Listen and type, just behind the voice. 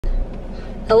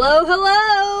Hello,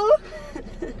 hello!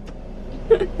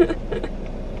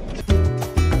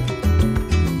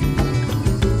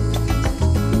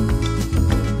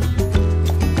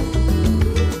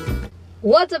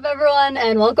 What's up everyone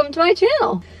and welcome to my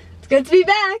channel. It's good to be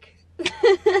back.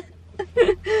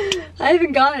 I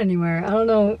haven't gone anywhere. I don't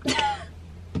know.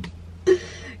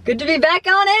 Good to be back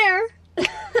on air.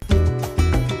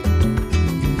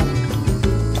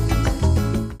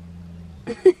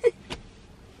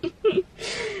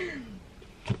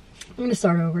 I'm gonna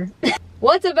start over.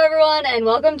 What's up everyone and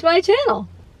welcome to my channel.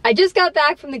 I just got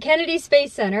back from the Kennedy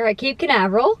Space Center at Cape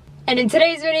Canaveral, and in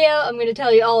today's video I'm gonna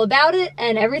tell you all about it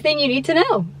and everything you need to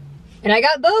know. And I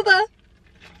got boba.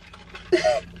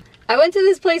 I went to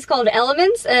this place called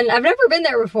Elements and I've never been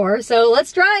there before, so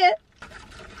let's try it.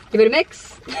 Give it a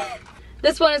mix.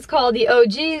 This one is called the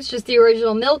OG, it's just the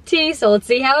original milk tea, so let's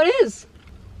see how it is.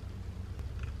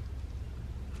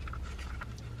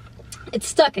 It's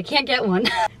stuck, I can't get one.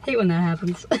 I hate when that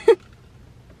happens.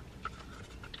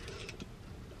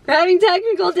 We're having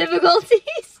technical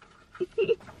difficulties.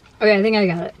 Okay, I think I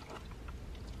got it.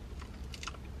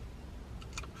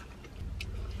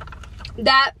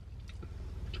 That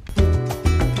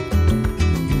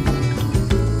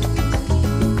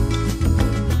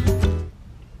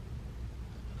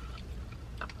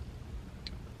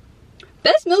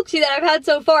best milk tea that I've had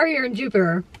so far here in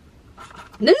Jupiter.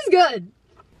 This is good.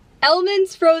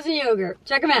 Elements frozen yogurt.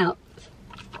 Check them out.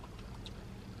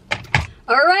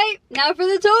 Alright, now for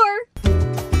the tour.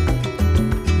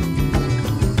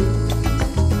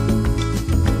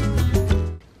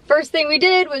 First thing we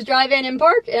did was drive in and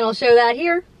park, and I'll show that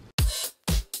here.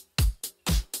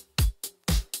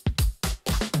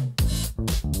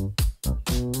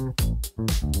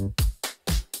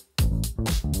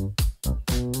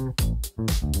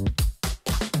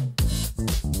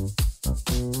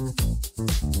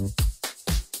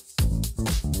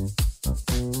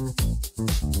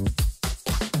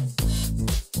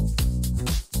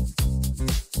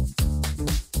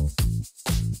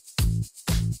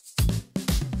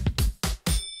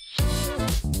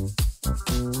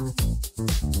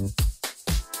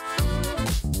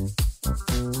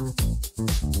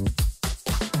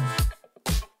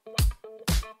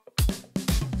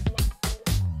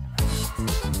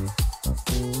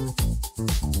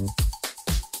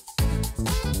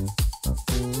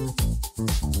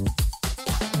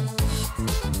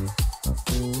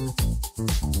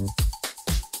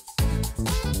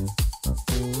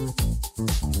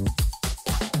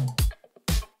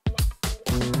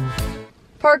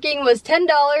 Parking was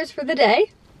 $10 for the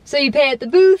day, so you pay at the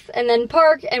booth and then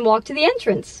park and walk to the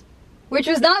entrance, which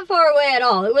was not far away at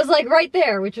all. It was like right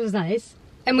there, which was nice.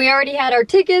 And we already had our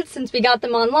tickets since we got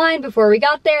them online before we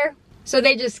got there, so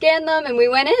they just scanned them and we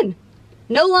went in.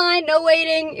 No line, no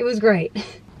waiting, it was great.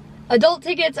 Adult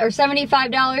tickets are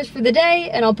 $75 for the day,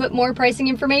 and I'll put more pricing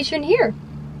information here.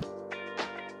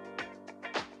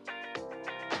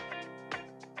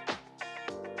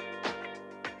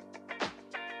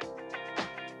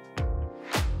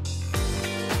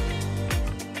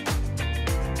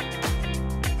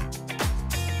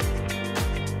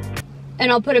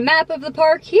 And I'll put a map of the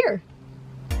park here.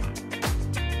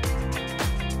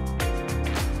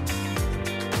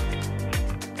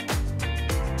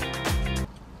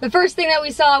 The first thing that we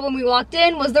saw when we walked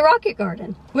in was the rocket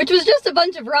garden, which was just a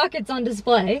bunch of rockets on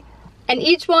display, and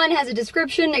each one has a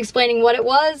description explaining what it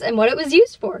was and what it was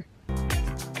used for.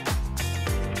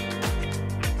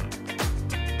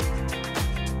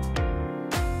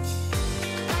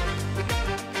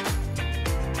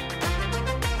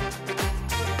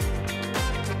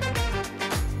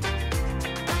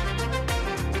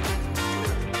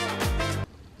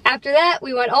 After that,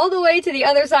 we went all the way to the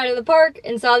other side of the park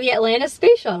and saw the Atlantis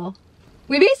Space Shuttle.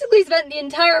 We basically spent the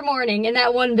entire morning in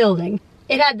that one building.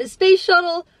 It had the space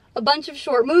shuttle, a bunch of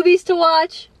short movies to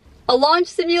watch, a launch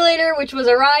simulator, which was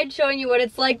a ride showing you what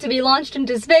it's like to be launched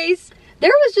into space.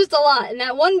 There was just a lot in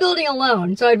that one building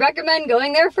alone, so I'd recommend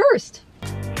going there first.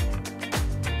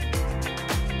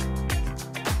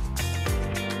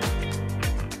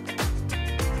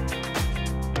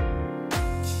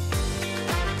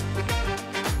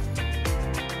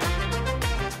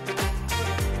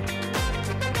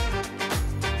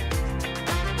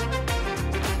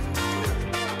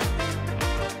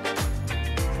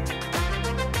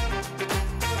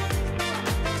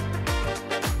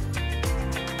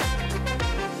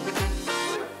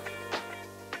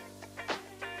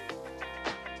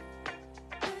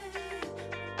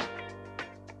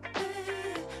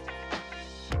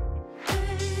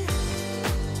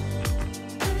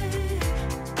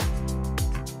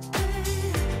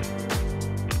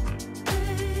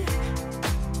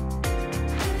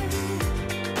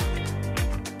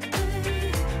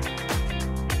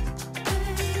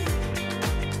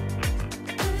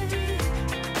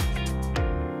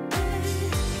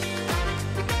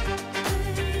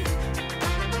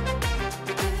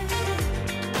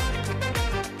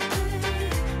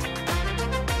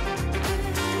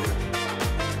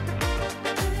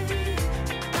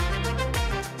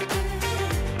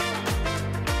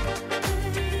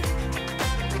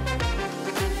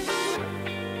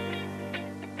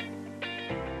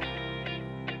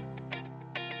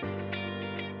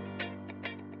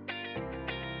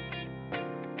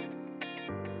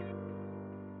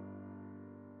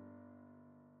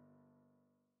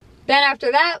 Then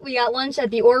after that, we got lunch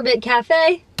at the Uppbeat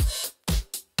Cafe.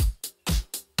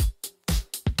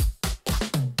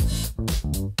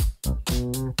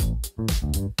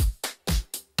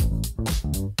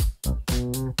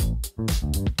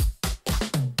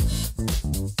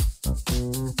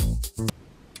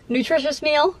 Nutritious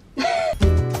meal.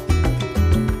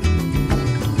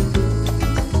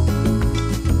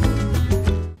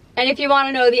 And if you want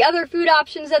to know the other food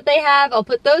options that they have, I'll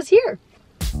put those here.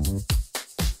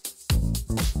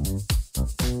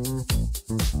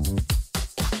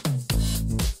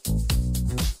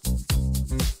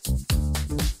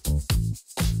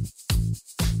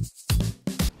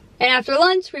 And after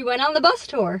lunch, we went on the bus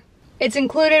tour. It's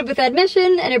included with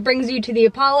admission, and it brings you to the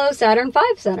Apollo Saturn V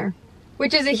Center,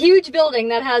 which is a huge building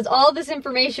that has all this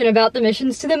information about the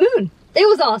missions to the moon. It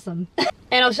was awesome.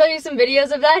 And I'll show you some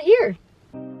videos of that here.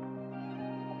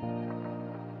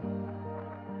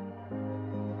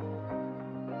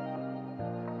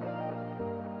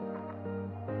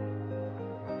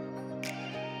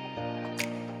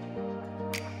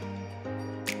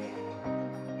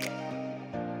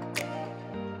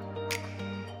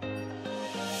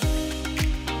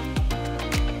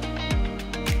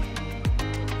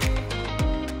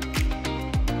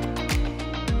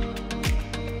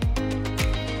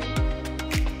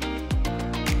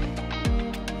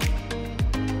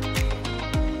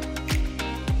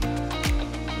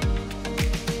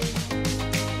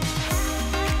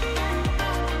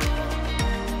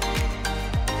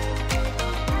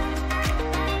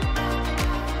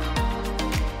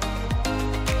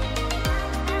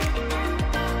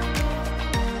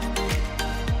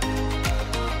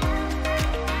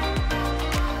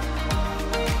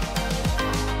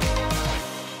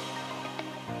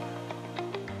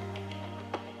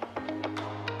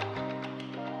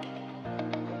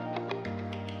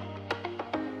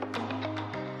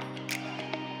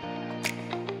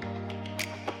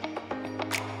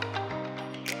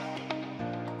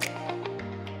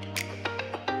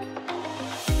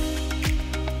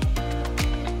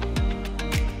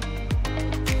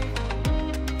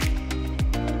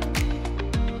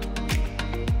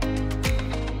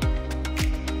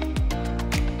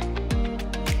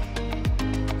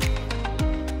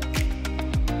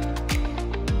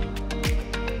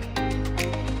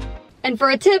 And for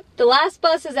a tip, the last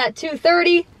bus is at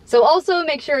 2:30, so also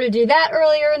make sure to do that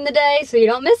earlier in the day so you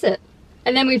don't miss it.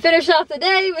 And then we finish off the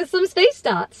day with some space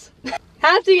dots.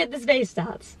 Have to get the space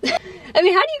dots. I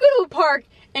mean, how do you go to a park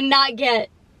and not get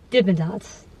Dippin'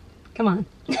 Dots? Come on.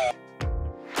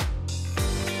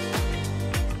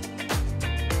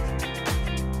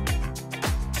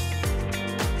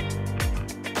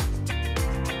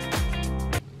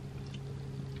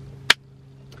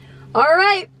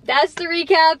 Alright, that's the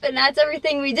recap, and that's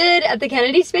everything we did at the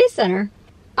Kennedy Space Center.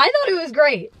 I thought it was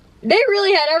great. They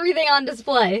really had everything on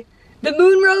display. The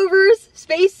moon rovers,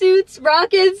 spacesuits,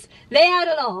 rockets, they had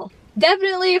it all.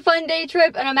 Definitely a fun day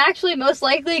trip, and I'm actually most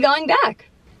likely going back.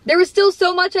 There was still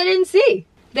so much I didn't see.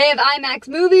 They have IMAX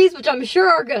movies, which I'm sure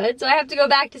are good, so I have to go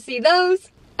back to see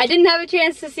those. I didn't have a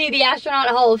chance to see the Astronaut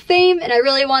Hall of Fame, and I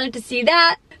really wanted to see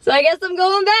that, so I guess I'm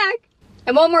going back.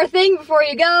 And one more thing before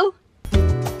you go.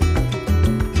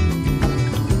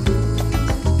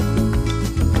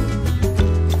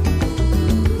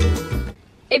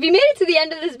 If you made it to the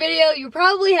end of this video, you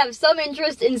probably have some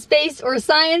interest in space or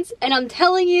science, and I'm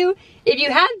telling you, if you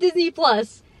have Disney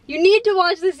Plus, you need to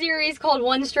watch the series called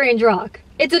One Strange Rock.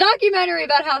 It's a documentary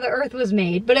about how the Earth was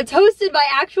made, but it's hosted by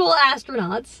actual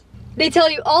astronauts. They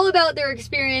tell you all about their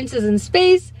experiences in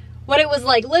space, what it was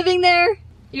like living there,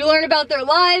 you learn about their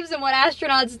lives and what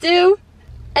astronauts do,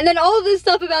 and then all of this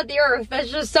stuff about the Earth that's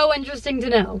just so interesting to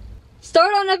know.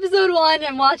 Start on episode 1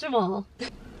 and watch them all.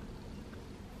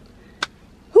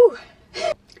 Whew.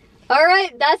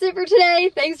 Alright, that's it for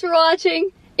today. Thanks for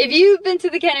watching. If you've been to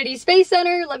the Kennedy Space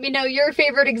Center, let me know your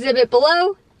favorite exhibit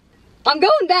below. I'm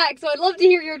going back, so I'd love to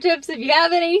hear your tips if you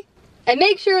have any. And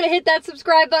make sure to hit that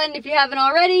subscribe button if you haven't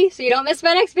already so you don't miss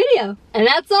my next video. And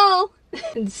that's all.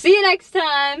 See you next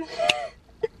time.